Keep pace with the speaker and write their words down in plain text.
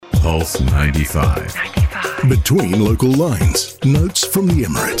Pulse 95. Between local lines, notes from the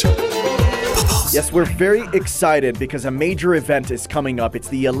Emirate. Yes, we're very excited because a major event is coming up. It's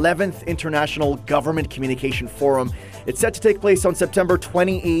the 11th International Government Communication Forum. It's set to take place on September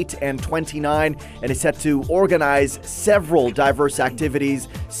 28 and 29, and it's set to organize several diverse activities,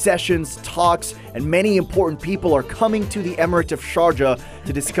 sessions, talks, and many important people are coming to the Emirate of Sharjah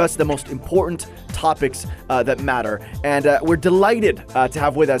to discuss the most important topics that matter. And we're delighted to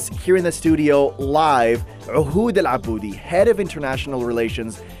have with us here in the studio live Ohood Al Aboodi, Head of International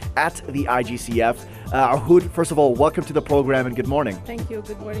Relations at the IGCF. Ohood, first of all, welcome to the program and good morning. Thank you.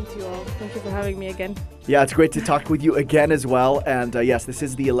 Good morning to you all. Thank you for having me again. Yeah, it's great to talk with you again as well. And yes, this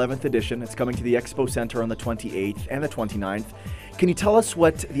is the 11th edition. It's coming to the Expo Center on the 28th and the 29th. Can you tell us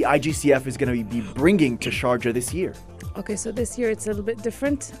what the IGCF is going to be bringing to Sharjah this year? Okay, so this year it's a little bit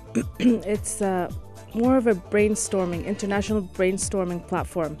different. It's more of a brainstorming, international brainstorming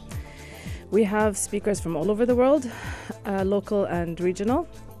platform. We have speakers from all over the world, local and regional.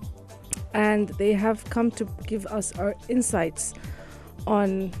 And they have come to give us our insights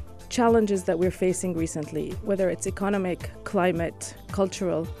on challenges that we're facing recently, whether it's economic, climate,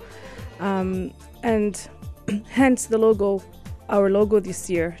 cultural, and hence the logo, our logo this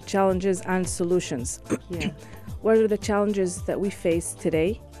year, challenges and solutions. Yeah. What are the challenges that we face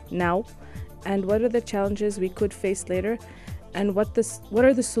today, now, and what are the challenges we could face later, and what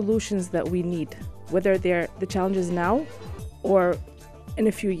are the solutions that we need, whether they're the challenges now or in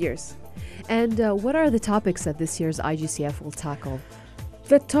a few years. And what are the topics that this year's IGCF will tackle?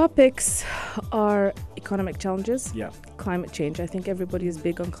 The topics are economic challenges, Yeah. climate change. I think everybody is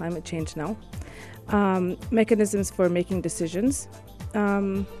big on climate change now. Mechanisms for making decisions.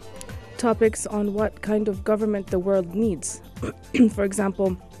 Topics on what kind of government the world needs. For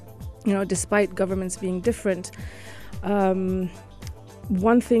example, despite governments being different,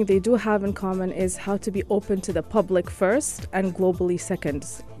 one thing they do have in common is how to be open to the public first and globally second,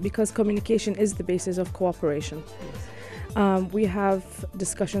 because communication is the basis of cooperation. Yes. We have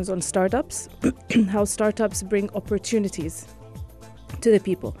discussions on startups, how startups bring opportunities to the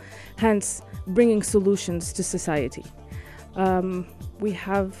people, hence bringing solutions to society. We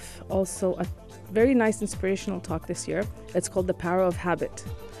have also a very nice inspirational talk this year. It's called The Power of Habit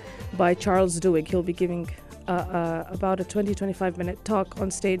by Charles Duhigg. He'll be giving about a 20-25 minute talk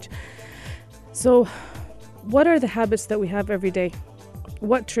on stage. So what are the habits that we have every day?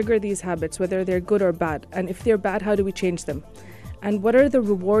 What trigger these habits, whether they're good or bad? And if they're bad, how do we change them? And what are the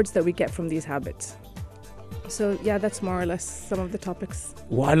rewards that we get from these habits? So yeah, that's more or less some of the topics.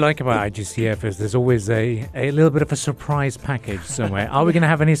 What I like about IGCF is there's always a little bit of a surprise package somewhere. Are we going to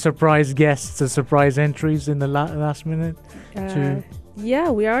have any surprise guests or surprise entries in the last minute? Yeah,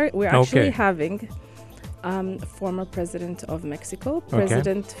 we are. We're actually having former president of Mexico,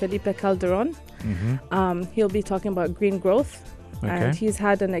 President Felipe Calderón. Mm-hmm. He'll be talking about green growth, and he's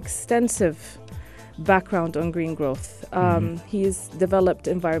had an extensive background on green growth. He's developed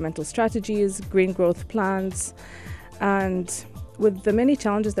environmental strategies, green growth plans, and with the many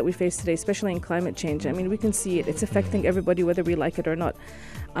challenges that we face today, especially in climate change, I mean, we can see it. It's affecting everybody, whether we like it or not.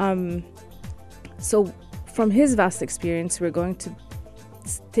 So from his vast experience, we're going to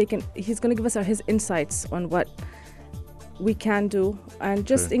he's going to give us his insights on what we can do and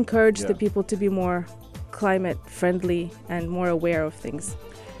just encourage the people to be more climate friendly and more aware of things.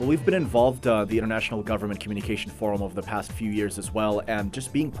 Well, we've been involved the International Government Communication Forum over the past few years as well, and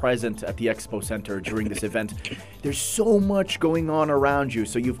just being present at the Expo Center during this event, there's so much going on around you.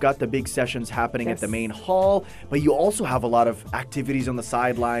 So you've got the big sessions happening at the main hall, but you also have a lot of activities on the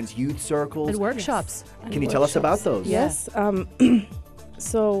sidelines, youth circles. And workshops. Yes. Can you tell us about those? Yes.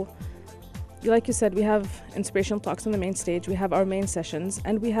 So, like you said, we have inspirational talks on the main stage, we have our main sessions,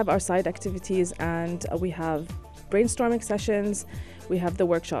 and we have our side activities, and we have brainstorming sessions, we have the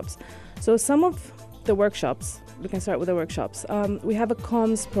workshops. So some of the workshops, we can start with the workshops. We have a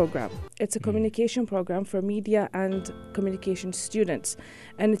comms program. It's a communication program for media and communication students,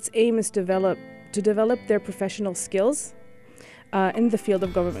 and its aim is to develop their professional skills in the field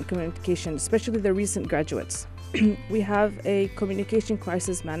of government communication, especially the recent graduates. We have a communication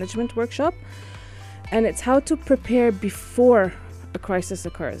crisis management workshop, and it's how to prepare before a crisis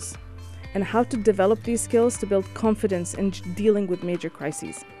occurs and how to develop these skills to build confidence in dealing with major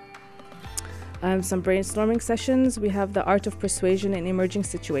crises. Some brainstorming sessions. We have the art of persuasion in emerging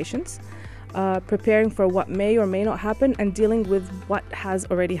situations, preparing for what may or may not happen and dealing with what has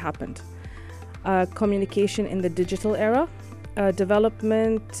already happened. Communication in the digital era,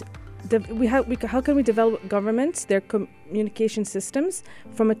 development. How can we develop governments, their communication systems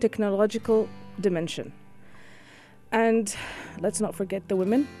from a technological dimension? And let's not forget the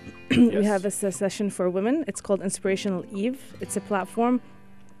women. We have a session for women. It's called Inspirational Eve. It's a platform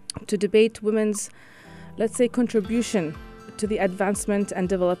to debate women's, let's say, contribution to the advancement and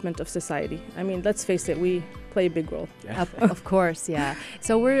development of society. I mean, let's face it, we play a big role. Yeah. Of course, yeah.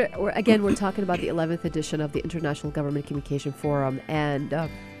 So we're talking about the 11th edition of the International Government Communication Forum, and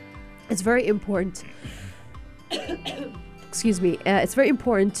it's very important. Excuse me. It's very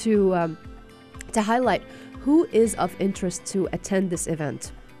important to highlight who is of interest to attend this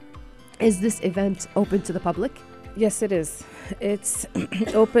event. Is this event open to the public? Yes, it is. It's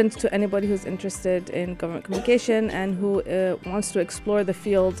open to anybody who's interested in government communication and who wants to explore the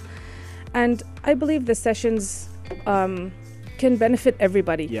field. And I believe the sessions can benefit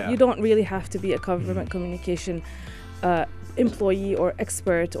everybody. Yeah. You don't really have to be a government communication employee or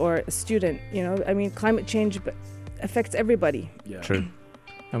expert or a student. You know, I mean, climate change affects everybody. Yeah. True.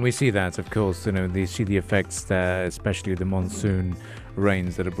 And we see that, of course, they see the effects there, especially the monsoon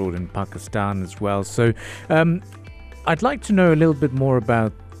rains that are brought in Pakistan as well. So I'd like to know a little bit more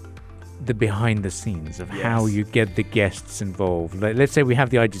about the behind the scenes of how you get the guests involved. Let's say we have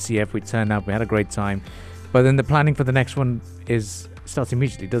the IGCF, we turn up, we had a great time, but then the planning for the next one starts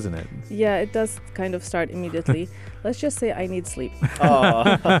immediately, doesn't it? Yeah, it does kind of start immediately. Let's just say I need sleep.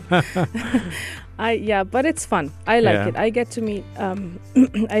 But it's fun. I like it. I get to meet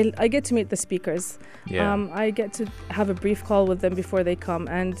I get to meet the speakers. Yeah. I get to have a brief call with them before they come,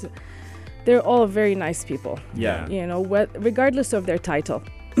 and they're all very nice people. Yeah. You know, regardless of their title.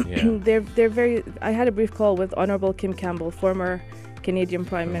 Yeah. They're very. I had a brief call with Honorable Kim Campbell, former Canadian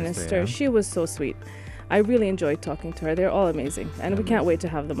Prime Minister. Yeah. She was so sweet. I really enjoyed talking to her. They're all amazing, and we can't wait to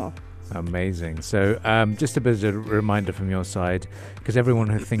have them all. Amazing. So just a bit of a reminder from your side, because everyone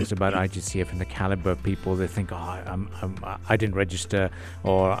who thinks about IGCF and the caliber of people, they think, I didn't register,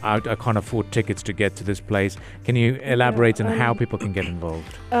 or I can't afford tickets to get to this place. Can you elaborate on how people can get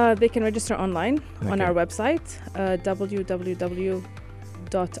involved? They can register online on our website, www.igcc.ae.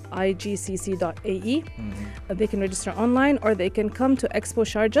 They can register online, or they can come to Expo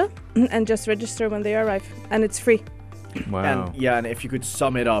Sharjah and just register when they arrive, and it's free. Wow. And if you could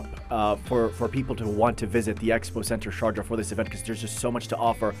sum it up for people to want to visit the Expo Center Sharjah for this event, because there's just so much to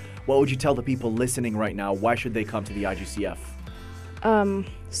offer, what would you tell the people listening right now? Why should they come to the IGCF?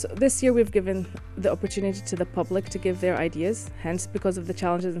 So this year we've given the opportunity to the public to give their ideas. Hence, because of the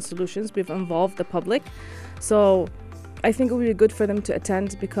challenges and solutions, we've involved the public. So I think it would be good for them to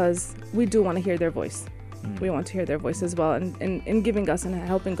attend, because we do want to hear their voice. We want to hear their voice as well, and in giving us and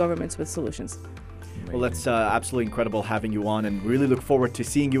helping governments with solutions. Well, that's absolutely incredible having you on, and really look forward to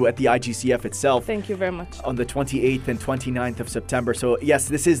seeing you at the IGCF itself. Thank you very much. On the 28th and 29th of September. So yes,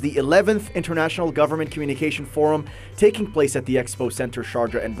 this is the 11th International Government Communication Forum taking place at the Expo Center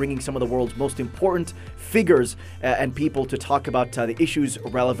Sharjah, and bringing some of the world's most important figures and people to talk about the issues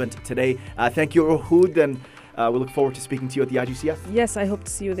relevant today. Thank you, Ohood, and we look forward to speaking to you at the IGCF. Yes, I hope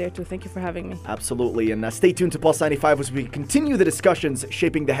to see you there too. Thank you for having me. Absolutely. And stay tuned to Pulse 95 as we continue the discussions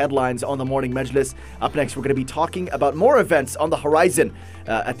shaping the headlines on the Morning Majlis. Up next, we're going to be talking about more events on the horizon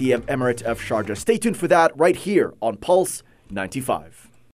at the Emirate of Sharjah. Stay tuned for that right here on Pulse 95.